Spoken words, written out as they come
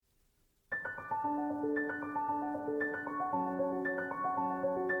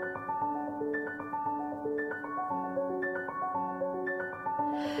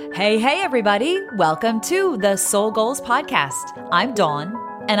Hey, everybody. Welcome to the Soul Goals Podcast. I'm Dawn,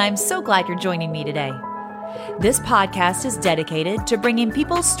 and I'm so glad you're joining me today. This podcast is dedicated to bringing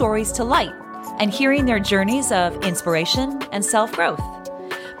people's stories to light and hearing their journeys of inspiration and self-growth.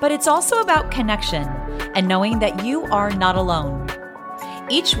 But it's also about connection and knowing that you are not alone.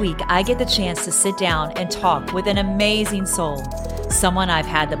 Each week, I get the chance to sit down and talk with an amazing soul, someone I've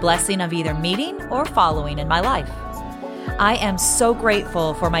had the blessing of either meeting or following in my life. I am so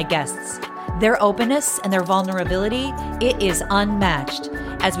grateful for my guests. Their openness and their vulnerability, it is unmatched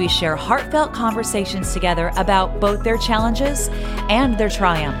as we share heartfelt conversations together about both their challenges and their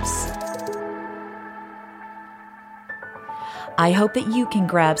triumphs. I hope that you can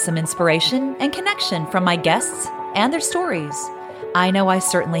grab some inspiration and connection from my guests and their stories. I know I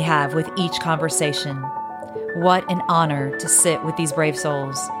certainly have with each conversation. What an honor to sit with these brave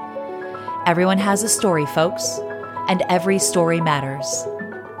souls. Everyone has a story, folks. And every story matters.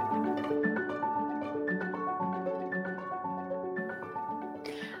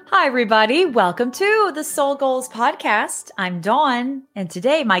 Hi, everybody. Welcome to the Soul Goals Podcast. I'm Dawn, and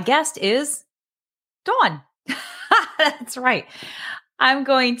today my guest is Dawn. That's right. I'm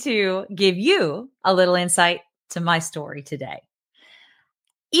going to give you a little insight to my story today.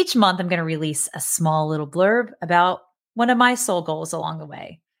 Each month, I'm going to release a small little blurb about one of my soul goals along the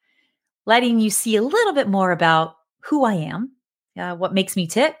way, letting you see a little bit more about who I am, what makes me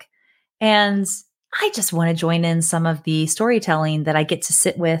tick. And I just want to join in some of the storytelling that I get to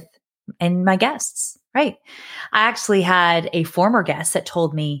sit with and my guests, right? I actually had a former guest that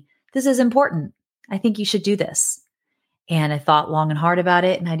told me, this is important. I think you should do this. And I thought long and hard about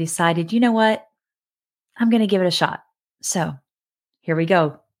it. And I decided, you know what? I'm going to give it a shot. So here we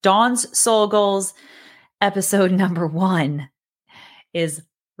go. Dawn's Soul Goals, episode number 1 is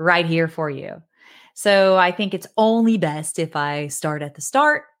right here for you. So I think it's only best if I start at the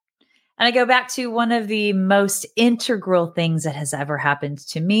start and I go back to one of the most integral things that has ever happened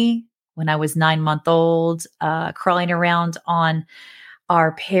to me when I was 9 months old, crawling around on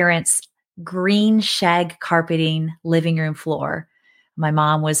our parents' green shag carpeting living room floor. My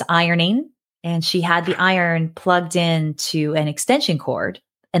mom was ironing and she had the iron plugged into an extension cord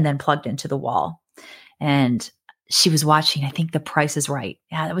and then plugged into the wall. And she was watching, I think, The Price is Right.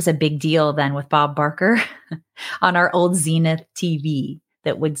 Yeah, that was a big deal then with Bob Barker on our old Zenith TV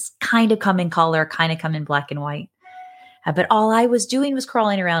that would kind of come in color, kind of come in black and white. But all I was doing was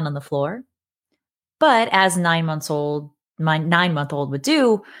crawling around on the floor. But as my 9-month-old would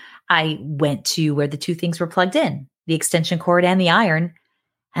do, I went to where the two things were plugged in, the extension cord and the iron,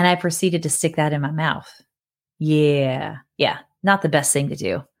 and I proceeded to stick that in my mouth. Yeah, not the best thing to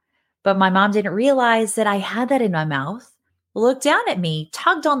do. But my mom didn't realize that I had that in my mouth, looked down at me,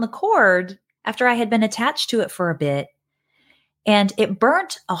 tugged on the cord after I had been attached to it for a bit, and it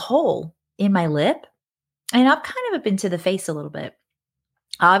burnt a hole in my lip and up kind of up into the face a little bit.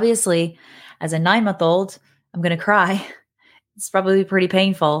 Obviously, as a 9-month-old, I'm going to cry. It's probably pretty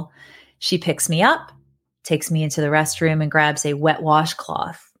painful. She picks me up, takes me into the restroom and grabs a wet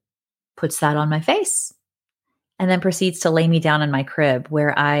washcloth, puts that on my face, and then proceeds to lay me down in my crib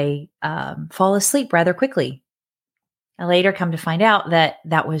where I fall asleep rather quickly. I later come to find out that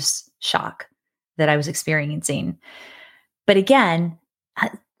that was shock that I was experiencing. But again,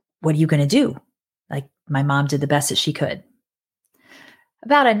 what are you going to do? Like, my mom did the best that she could.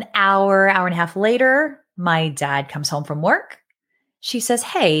 About an hour and a half later, my dad comes home from work. She says,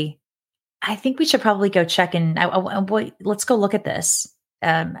 hey, I think we should probably go check in. Let's go look at this.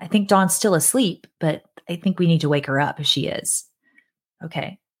 I think Dawn's still asleep, but I think we need to wake her up if she is.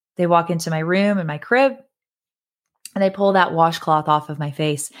 Okay. They walk into my room and my crib and they pull that washcloth off of my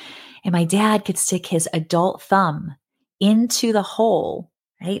face. And my dad could stick his adult thumb into the hole,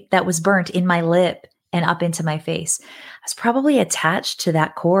 right, that was burnt in my lip and up into my face. I was probably attached to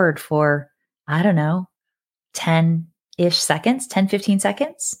that cord for, I don't know, 10-ish seconds, 10, 15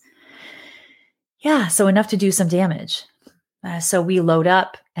 seconds. Yeah. So enough to do some damage. So we load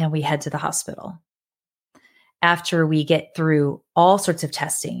up and we head to the hospital. After we get through all sorts of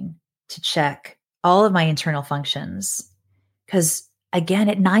testing to check all of my internal functions, because again,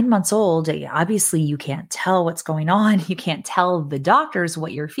 at 9 months old, obviously you can't tell what's going on. You can't tell the doctors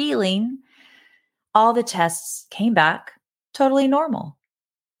what you're feeling. All the tests came back totally normal.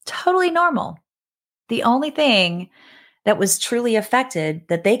 Totally normal. The only thing that was truly affected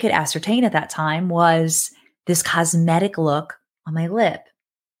that they could ascertain at that time was this cosmetic look on my lip.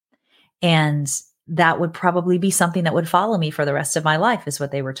 And that would probably be something that would follow me for the rest of my life, is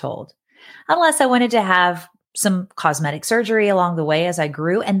what they were told. Unless I wanted to have some cosmetic surgery along the way as I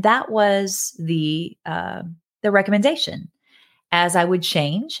grew. And that was the recommendation. as I would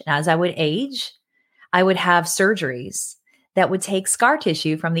change, as I would age, I would have surgeries that would take scar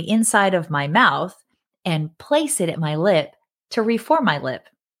tissue from the inside of my mouth and place it at my lip to reform my lip.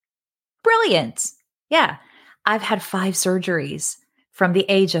 Brilliant. Yeah. I've had 5 surgeries from the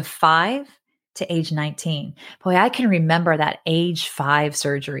age of 5 to age 19. Boy, I can remember that age 5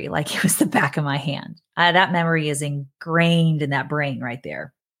 surgery like it was the back of my hand. That memory is ingrained in that brain right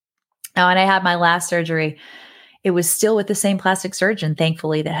there. Now, when I had my last surgery, it was still with the same plastic surgeon,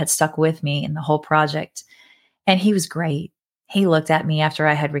 thankfully, that had stuck with me in the whole project. And he was great. He looked at me after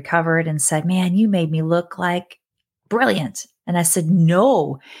I had recovered and said, "Man, you made me look like brilliant." And I said,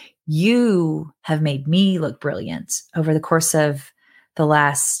 "No, you have made me look brilliant over the course of the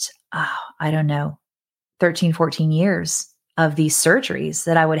last, 13, 14 years of these surgeries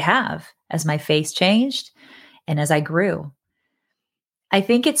that I would have as my face changed and as I grew." I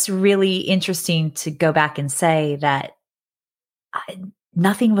think it's really interesting to go back and say that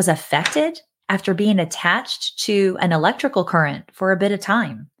nothing was affected after being attached to an electrical current for a bit of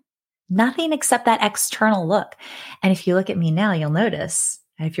time. Nothing except that external look. And if you look at me now, you'll notice,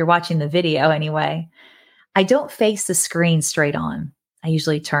 and if you're watching the video anyway, I don't face the screen straight on. I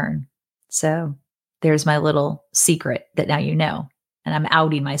usually turn. So there's my little secret that now you know, and I'm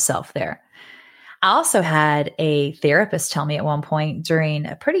outing myself there. I also had a therapist tell me at one point during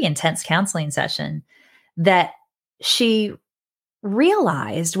a pretty intense counseling session that she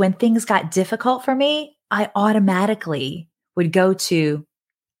realized when things got difficult for me, I automatically would go to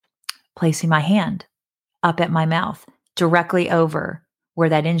placing my hand up at my mouth directly over where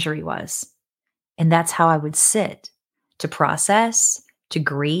that injury was. And that's how I would sit to process, to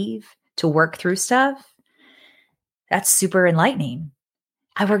grieve, to work through stuff. That's super enlightening.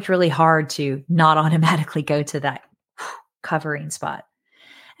 I worked really hard to not automatically go to that covering spot.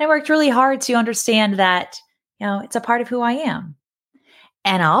 And I worked really hard to understand that, it's a part of who I am.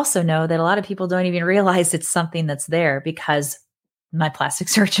 And I also know that a lot of people don't even realize it's something that's there because my plastic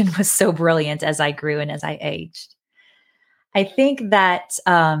surgeon was so brilliant as I grew and as I aged. I think that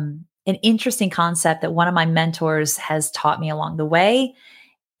an interesting concept that one of my mentors has taught me along the way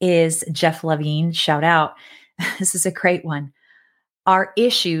is Jeff Levine. Shout out. This is a great one. Our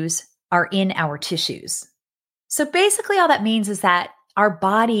issues are in our tissues. So basically all that means is that our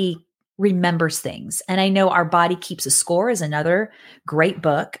body remembers things. And I know Our Body Keeps a Score is another great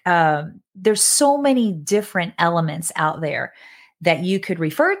book. There's so many different elements out there that you could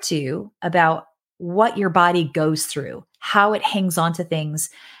refer to about what your body goes through, how it hangs on to things,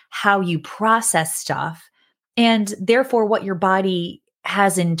 how you process stuff, and therefore what your body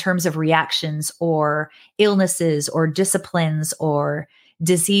has in terms of reactions or illnesses or disciplines or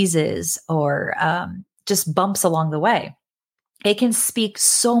diseases or just bumps along the way. It can speak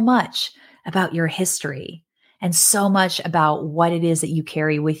so much about your history and so much about what it is that you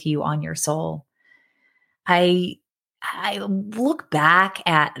carry with you on your soul. I look back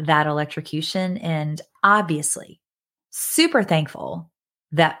at that electrocution and obviously super thankful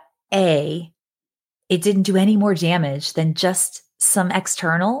that it didn't do any more damage than just some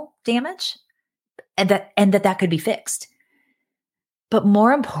external damage and that could be fixed. But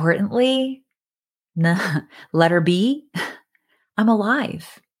more importantly, letter B, I'm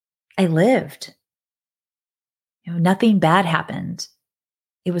alive. I lived. Nothing bad happened.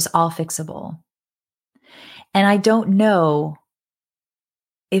 It was all fixable. And I don't know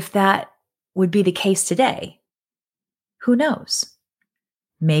if that would be the case today. Who knows?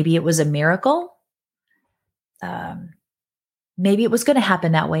 Maybe it was a miracle. Maybe it was going to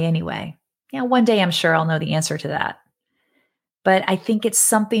happen that way anyway. One day I'm sure I'll know the answer to that. But I think it's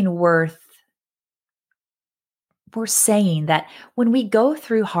something worth saying that when we go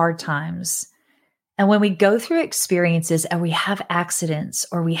through hard times and when we go through experiences and we have accidents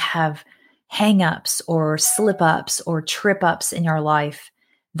or we have hang-ups or slip-ups or trip-ups in our life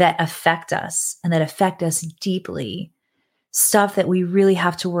that affect us and that affect us deeply, stuff that we really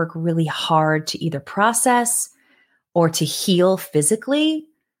have to work really hard to either process or to heal physically,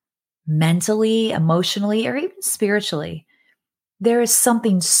 mentally, emotionally, or even spiritually. There is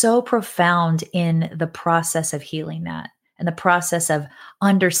something so profound in the process of healing that and the process of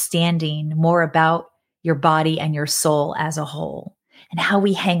understanding more about your body and your soul as a whole and how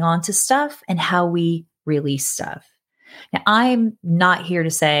we hang on to stuff and how we release stuff. Now, I'm not here to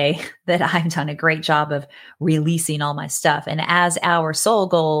say that I've done a great job of releasing all my stuff. And as our Soul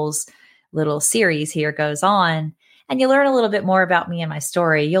Goals little series here goes on, and you learn a little bit more about me and my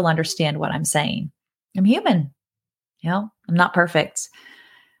story, you'll understand what I'm saying. I'm human. I'm not perfect.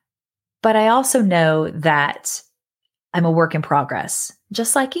 But I also know that I'm a work in progress,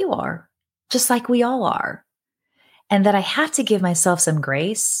 just like you are, just like we all are. and that I have to give myself some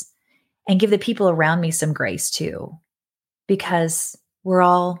grace and give the people around me some grace too, because we're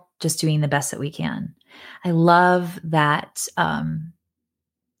all just doing the best that we can. I love that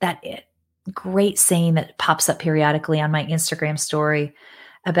great saying that pops up periodically on my Instagram story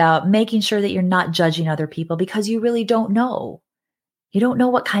about making sure that you're not judging other people because you really don't know. You don't know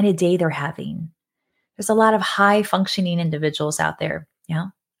what kind of day they're having. There's a lot of high functioning individuals out there.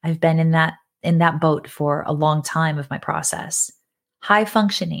 I've been in that boat for a long time of my process. High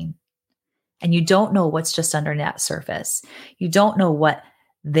functioning. And you don't know what's just under that surface. You don't know what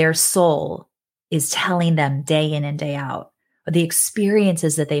their soul is telling them day in and day out, or the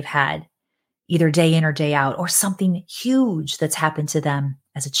experiences that they've had either day in or day out, or something huge that's happened to them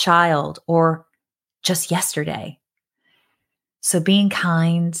as a child or just yesterday. So being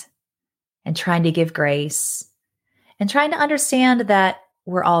kind and trying to give grace and trying to understand that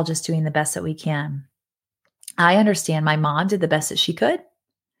we're all just doing the best that we can. I understand my mom did the best that she could.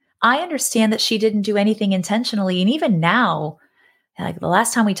 I understand that she didn't do anything intentionally. And even now, like the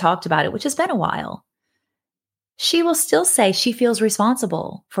last time we talked about it, which has been a while, she will still say she feels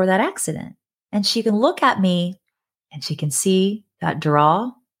responsible for that accident. And she can look at me and she can see that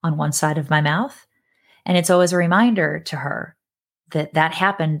draw on one side of my mouth. And it's always a reminder to her that that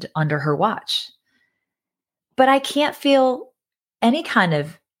happened under her watch. But I can't feel any kind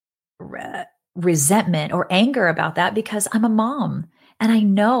of resentment or anger about that because I'm a mom and I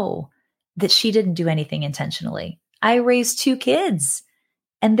know that she didn't do anything intentionally. I raised 2 kids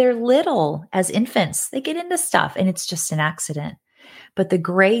and they're little as infants. They get into stuff and it's just an accident. But the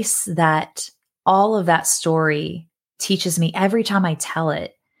grace that all of that story teaches me every time I tell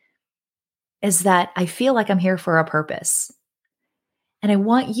it is that I feel like I'm here for a purpose. And I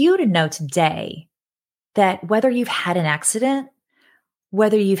want you to know today that whether you've had an accident,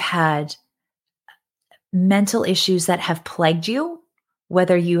 whether you've had mental issues that have plagued you,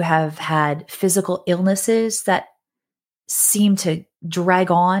 whether you have had physical illnesses that seem to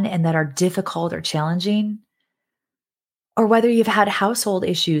drag on and that are difficult or challenging, or whether you've had household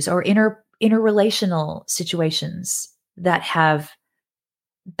issues or interrelational situations that have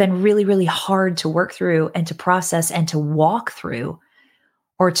been really, really hard to work through and to process and to walk through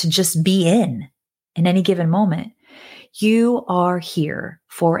or to just be in any given moment, you are here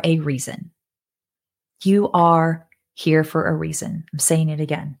for a reason. You are here for a reason. I'm saying it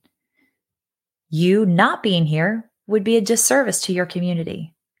again. You not being here would be a disservice to your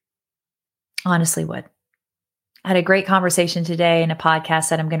community. Honestly would. I had a great conversation today in a podcast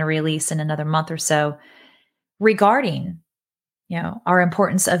that I'm going to release in another month or so regarding, our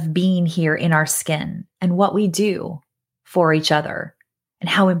importance of being here in our skin and what we do for each other and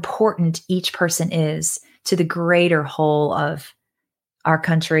how important each person is to the greater whole of our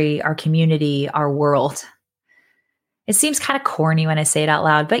country, our community, our world. It seems kind of corny when I say it out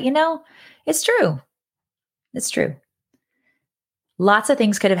loud, but it's true. It's true. Lots of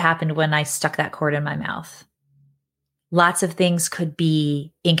things could have happened when I stuck that cord in my mouth. Lots of things could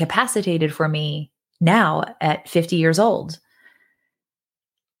be incapacitated for me now at 50 years old.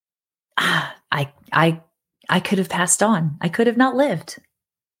 I could have passed on. I could have not lived.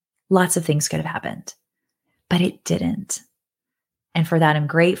 Lots of things could have happened, but it didn't. And for that, I'm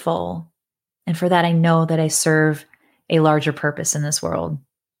grateful. And for that, I know that I serve a larger purpose in this world.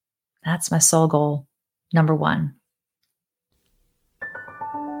 That's my soul goal, number 1.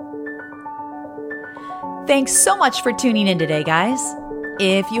 Thanks so much for tuning in today, guys.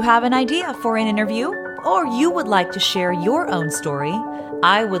 If you have an idea for an interview or you would like to share your own story,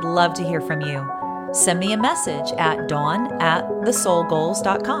 I would love to hear from you. Send me a message at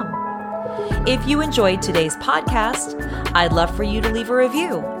dawn@thesoulgoals.com. If you enjoyed today's podcast, I'd love for you to leave a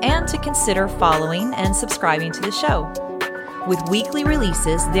review and to consider following and subscribing to the show. With weekly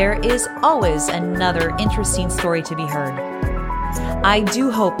releases, there is always another interesting story to be heard. I do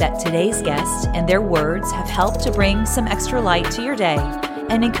hope that today's guests and their words have helped to bring some extra light to your day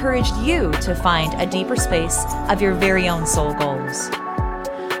and encouraged you to find a deeper space of your very own soul goals.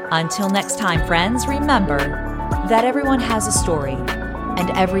 Until next time, friends, remember that everyone has a story and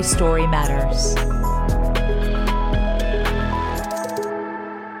every story matters.